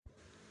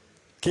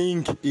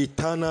King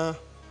eternal,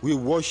 we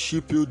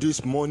worship you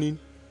this morning.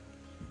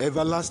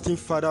 Everlasting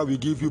Father, we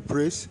give you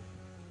praise.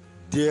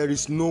 There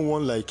is no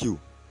one like you.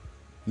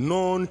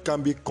 None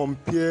can be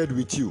compared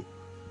with you.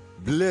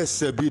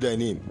 Blessed be thy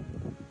name.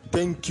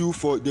 Thank you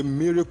for the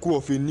miracle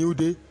of a new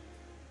day.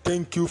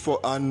 Thank you for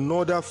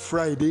another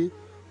Friday.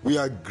 We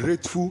are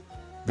grateful.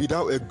 Be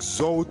thou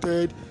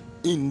exalted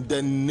in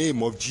the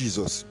name of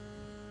Jesus.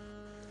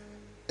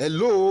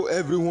 Hello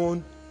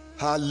everyone.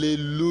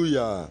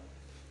 Hallelujah.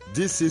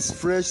 This is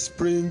Fresh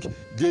Spring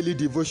Daily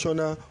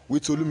Devotional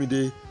with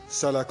Olumide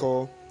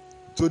Salako.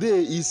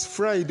 Today is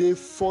Friday,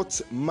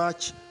 4th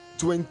March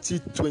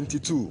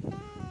 2022.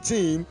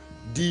 Theme: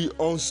 The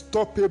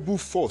Unstoppable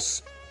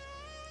Force.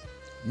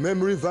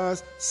 Memory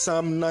verse: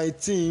 Psalm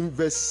 19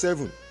 verse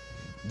 7.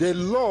 The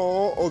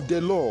law of the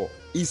Lord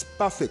is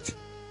perfect,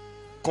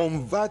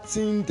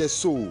 converting the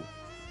soul.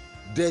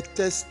 The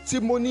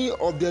testimony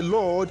of the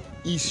Lord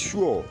is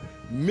sure,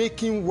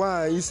 making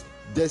wise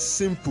the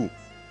simple.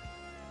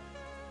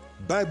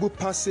 Bible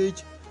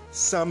passage: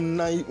 Psalm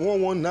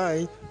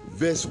 119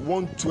 verse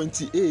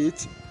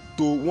 128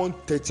 to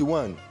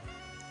 131.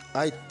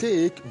 I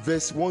take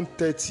verse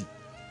 130.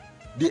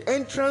 The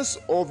entrance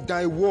of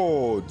thy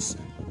words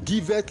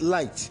giveth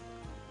light,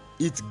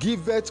 it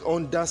giveth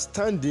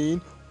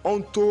understanding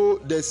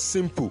unto the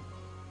simple.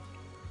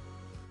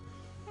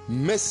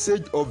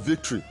 Message of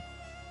victory.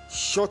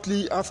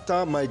 Shortly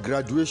after my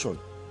graduation,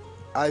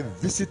 I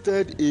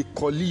visited a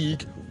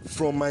colleague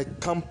from my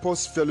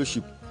campus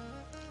fellowship.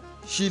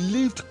 She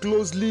lived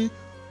closely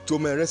to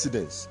my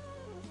residence.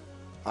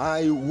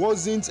 I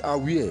wasn't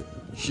aware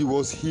she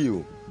was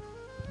ill,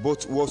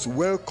 but was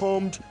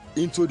welcomed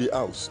into the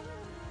house.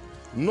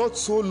 Not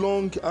so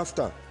long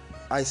after,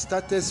 I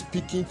started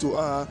speaking to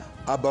her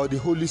about the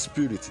Holy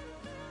Spirit.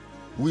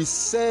 We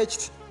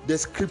searched the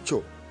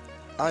scripture,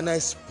 and I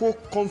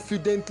spoke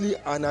confidently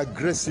and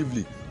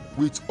aggressively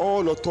with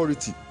all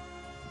authority.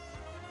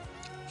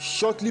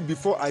 Shortly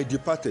before I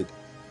departed,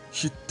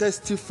 she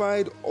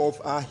testified of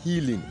her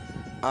healing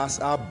as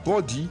her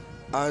body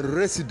and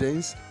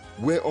residence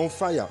were on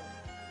fire.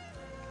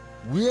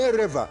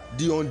 Wherever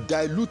the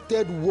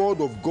undiluted word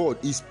of God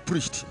is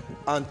preached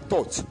and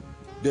taught,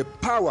 the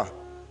power,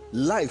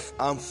 life,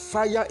 and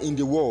fire in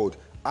the world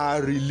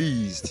are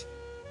released.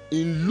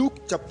 In Luke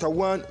chapter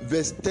 1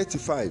 verse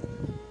 35,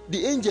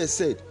 the angel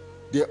said,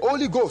 "The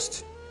Holy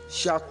Ghost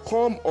shall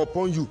come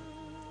upon you,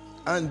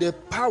 and the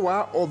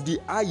power of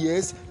the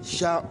highest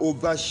shall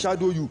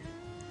overshadow you."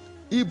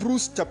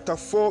 Hebrews chapter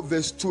 4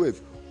 verse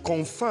 12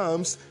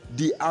 confirms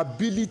the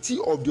ability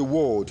of the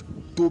word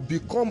to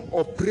become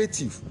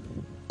operative,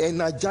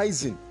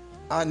 energizing,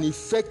 and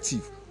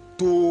effective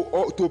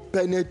to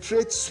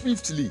penetrate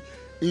swiftly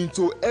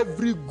into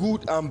every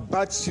good and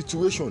bad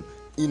situation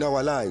in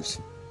our lives.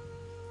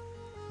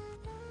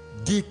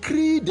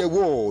 Decree the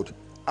word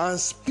and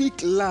speak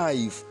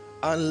life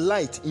and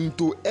light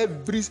into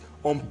every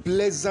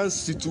unpleasant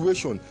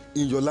situation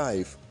in your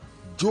life.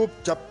 Job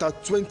chapter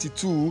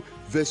 22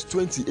 verse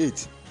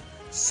 28.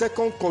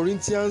 2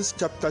 Corinthians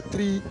chapter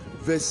 3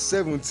 verse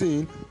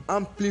 17,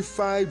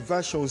 Amplified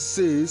Version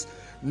says,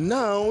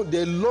 "Now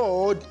the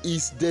Lord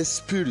is the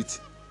Spirit,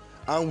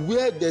 and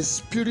where the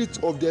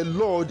Spirit of the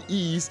Lord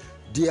is,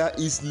 there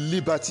is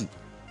liberty,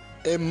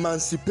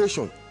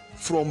 emancipation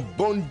from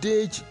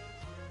bondage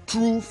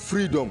through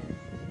freedom."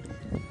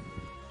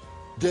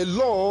 The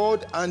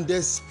Lord and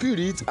the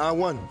Spirit are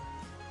one,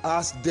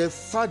 as the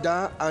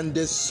Father and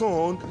the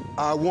Son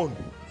are one.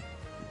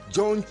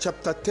 John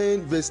chapter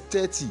 10 verse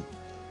 30.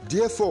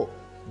 Therefore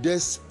the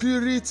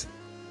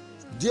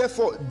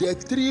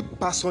three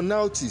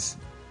personalities,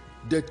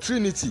 the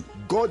Trinity,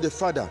 God the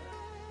Father,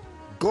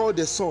 God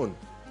the Son,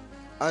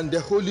 and the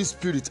Holy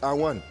Spirit are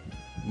one.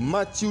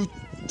 Matthew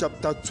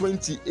chapter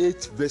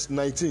 28 verse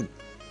 19.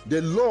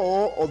 The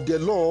law of the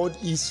Lord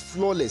is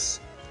flawless,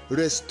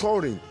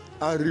 restoring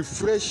and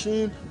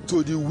refreshing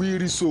to the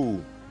weary soul.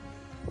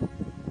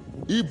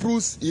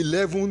 Hebrews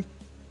 11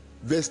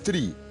 verse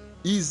 3,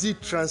 easy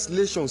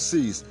translation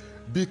says,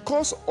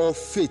 "Because of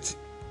faith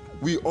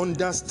we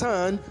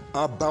understand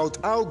about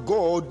how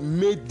God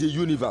made the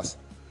universe.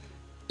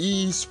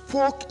 He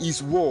spoke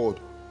his word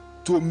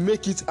to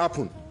make it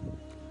happen.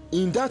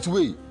 In that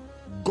way,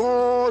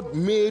 God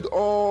made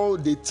all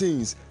the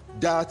things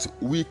that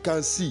we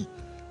can see.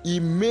 He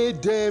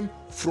made them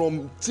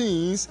from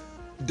things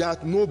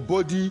that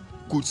nobody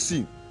could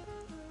see."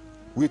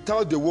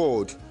 Without the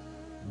word,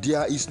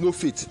 there is no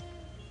faith.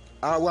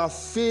 Our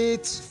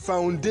faith's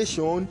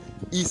foundation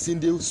is in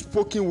the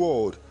spoken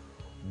word.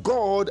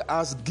 God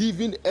has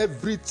given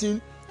everything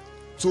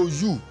to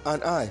you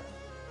and I.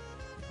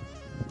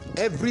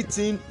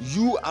 Everything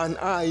you and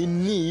I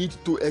need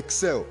to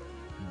excel,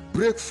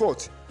 break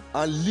forth,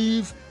 and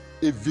live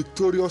a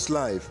victorious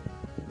life.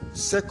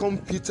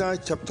 2 Peter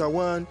chapter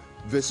 1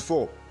 verse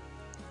 4.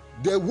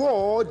 The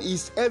word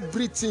is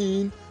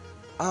everything,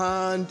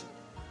 and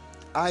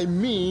I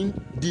mean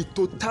the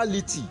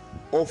totality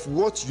of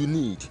what you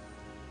need.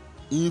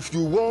 If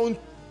you want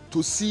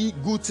to see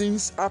good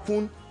things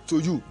happen to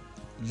you,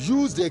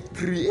 use the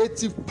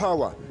creative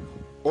power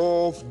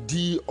of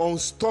the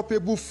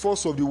unstoppable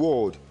force of the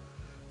word.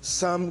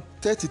 Psalm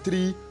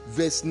 33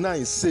 verse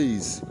 9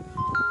 says,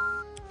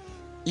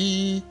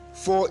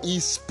 For he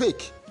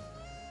spake,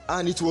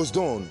 and it was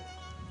done.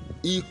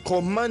 He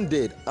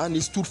commanded, and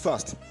it stood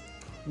fast.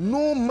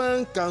 No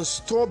man can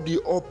stop the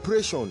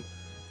operation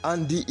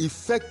and the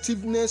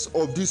effectiveness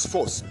of this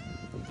force.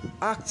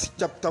 Acts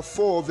chapter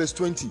 4 verse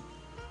 20.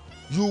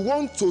 You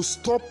want to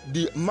stop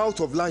the mouth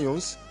of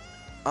lions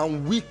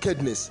and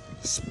wickedness,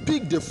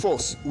 speak the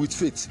force with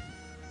faith.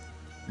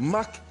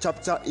 Mark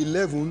chapter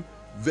 11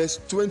 verse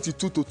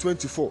 22 to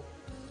 24.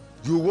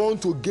 You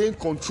want to gain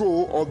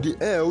control of the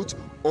health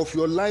of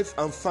your life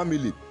and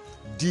family,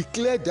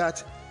 declare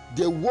that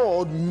the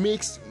word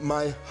makes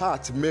my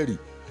heart merry.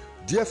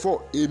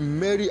 Therefore, a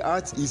merry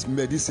heart is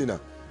medicinal.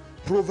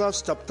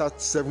 Proverbs chapter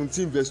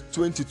 17 verse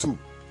 22.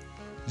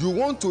 You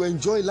want to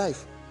enjoy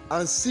life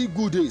and see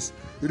good days,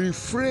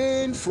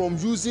 refrain from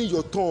using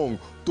your tongue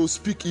to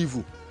speak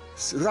evil.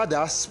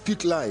 Rather,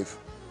 speak life.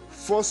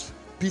 1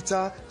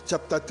 Peter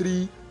chapter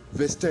 3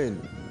 verse 10.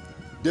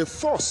 The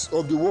force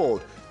of the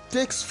word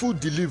takes full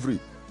delivery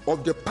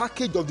of the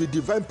package of the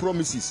divine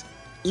promises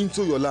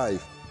into your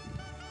life.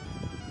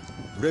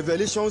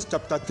 Revelation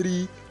chapter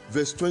 3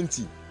 verse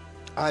 20.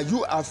 Are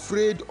you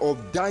afraid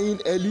of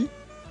dying early?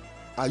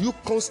 Are you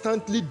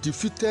constantly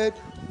defeated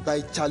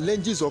by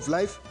challenges of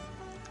life?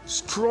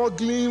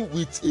 Struggling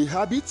with a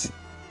habit?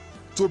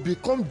 To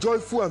become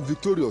joyful and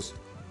victorious,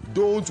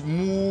 don't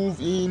move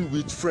in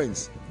with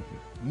friends.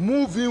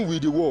 Move in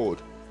with the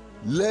word.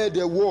 Let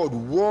the word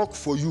work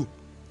for you.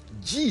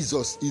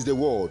 Jesus is the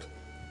word.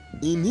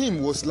 In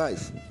him was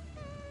life,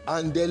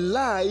 and the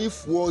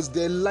life was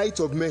the light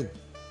of men.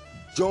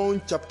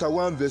 John chapter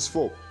 1 verse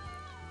 4.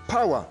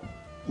 Power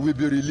will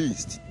be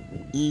released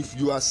if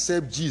you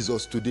accept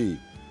Jesus today.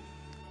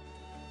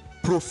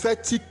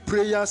 Prophetic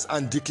prayers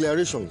and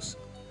declarations.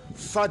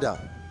 Father,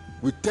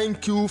 we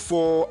thank you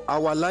for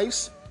our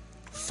lives,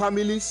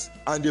 families,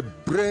 and the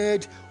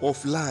bread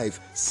of life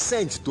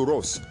sent to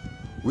us.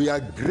 We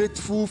are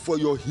grateful for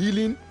your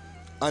healing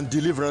and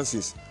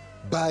deliverances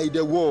by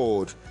the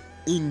word,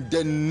 in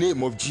the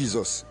name of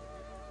Jesus.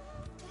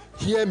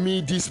 Hear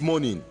me this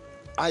morning.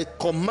 I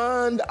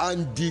command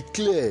and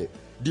declare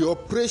the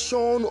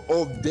operation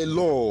of the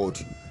Lord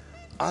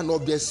and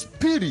of the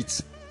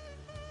Spirit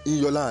in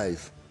your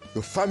life,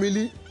 your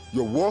family,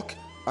 your work,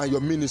 and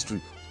your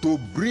ministry, to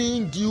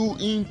bring you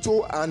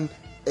into an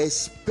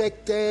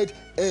expected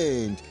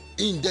end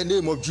in the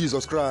name of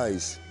Jesus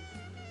Christ.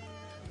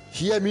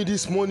 Hear me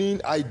this morning.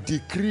 I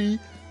decree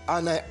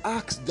and I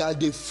ask that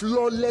the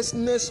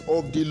flawlessness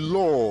of the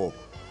law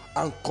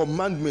and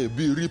commandment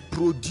be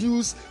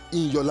reproduced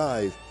in your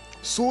life,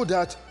 so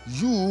that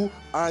you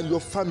and your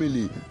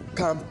family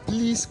can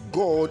please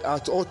God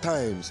at all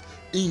times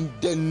in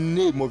the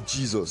name of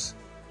Jesus.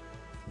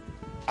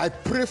 I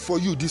pray for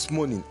you this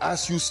morning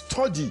as you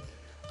study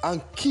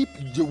and keep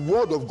the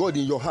word of God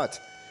in your heart.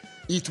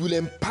 It will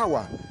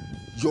empower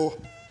your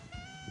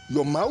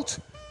mouth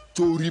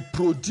to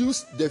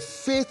reproduce the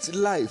faith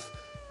life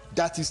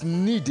that is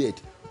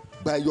needed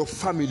by your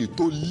family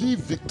to live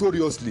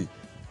victoriously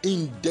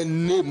in the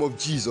name of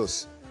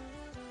Jesus.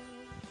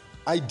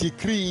 I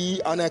decree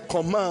and I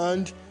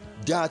command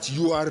that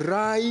you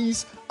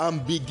arise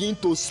and begin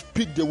to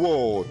speak the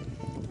word,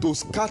 to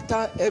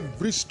scatter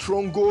every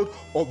stronghold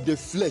of the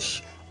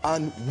flesh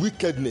and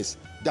wickedness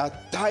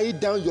that tie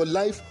down your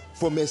life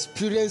from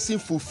experiencing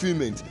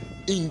fulfillment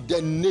in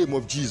the name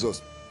of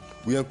Jesus.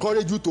 We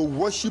encourage you to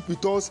worship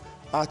with us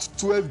at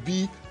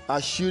 12B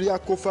Ashiria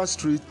Kofa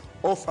Street,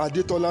 off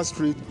Adetola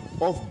Street,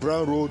 off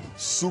Brown Road,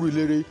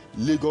 Surulere,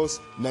 Lagos,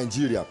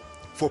 Nigeria.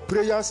 For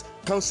prayers,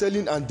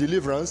 counseling, and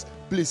deliverance,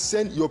 please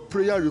send your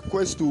prayer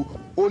request to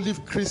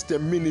Olive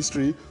Christian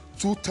Ministry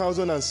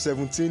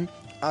 2017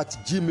 at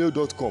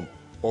gmail.com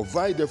or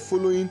via the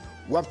following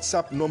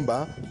WhatsApp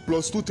number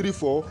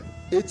 +234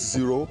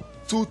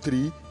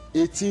 8023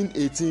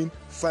 1818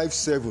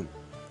 57.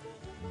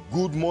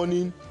 Good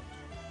morning,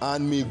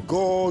 and may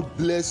God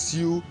bless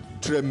you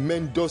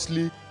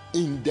tremendously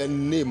in the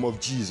name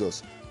of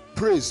Jesus.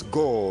 Praise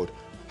God.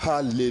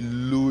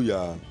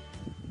 Hallelujah.